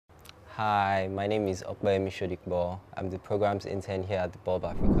Hi, my name is Opeyemi. I'm the Programs Intern here at the Bob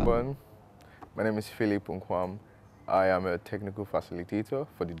Africa. My name is Philip Unkwam. I am a Technical Facilitator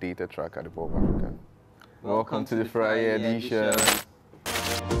for the data track at the Bob Africa. Welcome to the Friday edition. I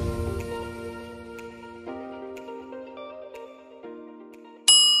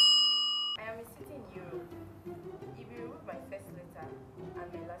am a city in Europe. If you remove my first letter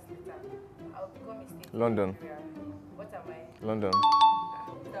and my last letter, I'll become a state London. in Nigeria. What am I? London.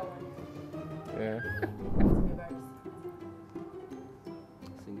 That one. Yeah.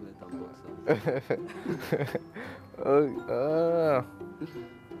 Singlet and boxer.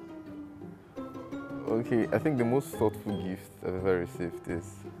 Okay, I think the most thoughtful gift I've ever received is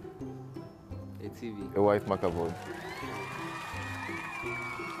A TV. a white marker board.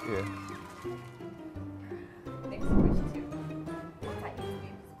 Yeah. Next question. What are 8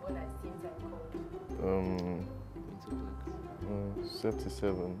 babies born at the same time called?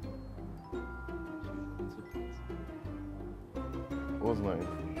 77. What's 9?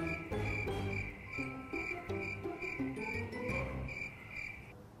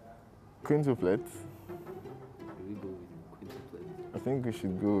 Quintuplets? Should we go with quintuplets? I think we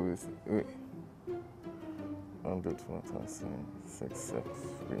should go with 100, 6, 7,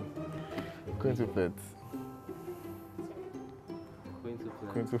 3. Quintuplets.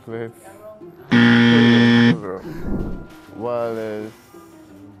 Quintuplets. Quintuplets. Wireless.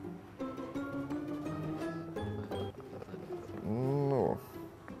 No.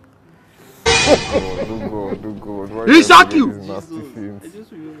 Do God. He shot you! Nasty I things.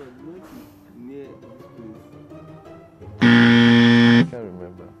 just remember near this place. I can't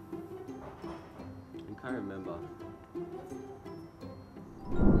remember. You can't remember.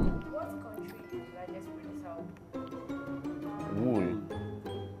 What country is the largest producer of Wool.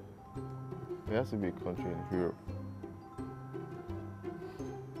 There has to be a country in Europe.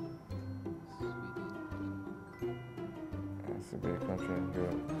 Sweden. There has to be a country in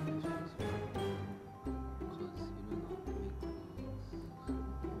Europe.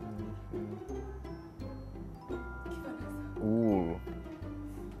 Wool.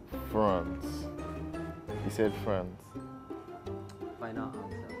 France. He said France. Final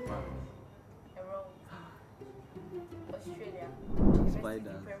answer, France. Wrong. Australia.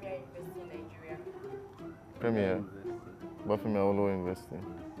 Spider. The Premier University in Nigeria. Premier. Bafemi Awolowo University.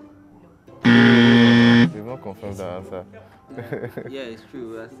 No. You've not confirmed that answer. Yeah, it's true.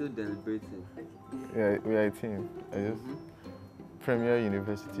 We are still deliberating. Yeah, we are a team. Premier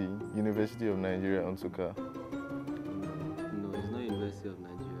University, University of Nigeria, Nsukka. No, it's not University of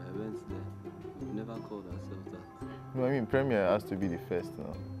Nigeria. I went there. We've never called ourselves that. No, I mean Premier has to be the first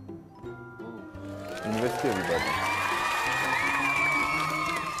now. Oh. University of Ibadan.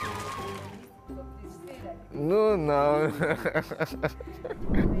 So please say that. No, no.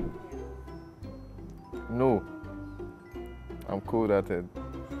 No. I'm cold at it.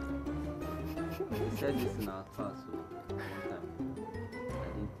 We said this in our class one time. I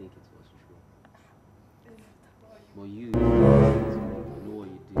didn't think it was true. But you know what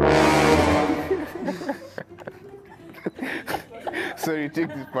you did. Sorry, take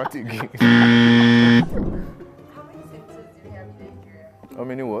this part again. How many senators do we have in Nigeria? How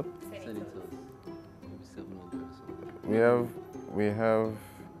many what? Senators. Maybe 700 or something. We have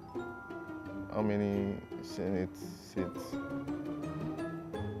how many Senate seats?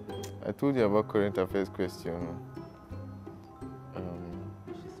 I told you about current affairs question.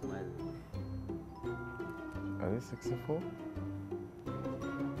 She's smiling. Are they 64?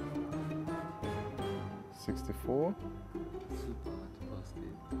 64? Super to pass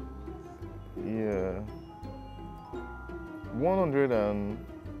it. Yeah. 100 and...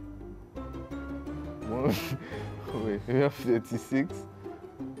 Wait, we have 36,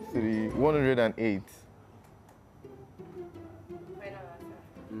 108. Final answer.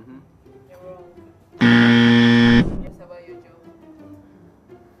 Mm-hmm. You're wrong. Just about your job.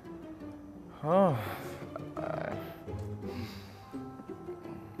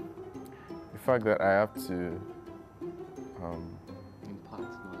 The fact that I have to Impart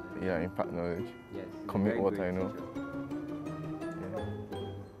knowledge. yeah, impart knowledge, Yes. commit what I know. Yeah.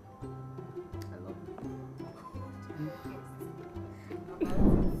 I love it.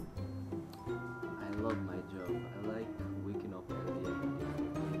 I love my job. I like waking up early every day and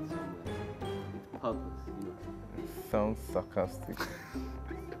going somewhere with purpose, you know. Sounds sarcastic.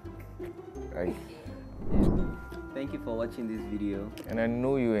 Yeah. Thank you for watching this video. And I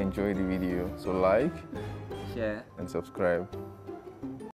know you enjoyed the video, so like, Share. and subscribe.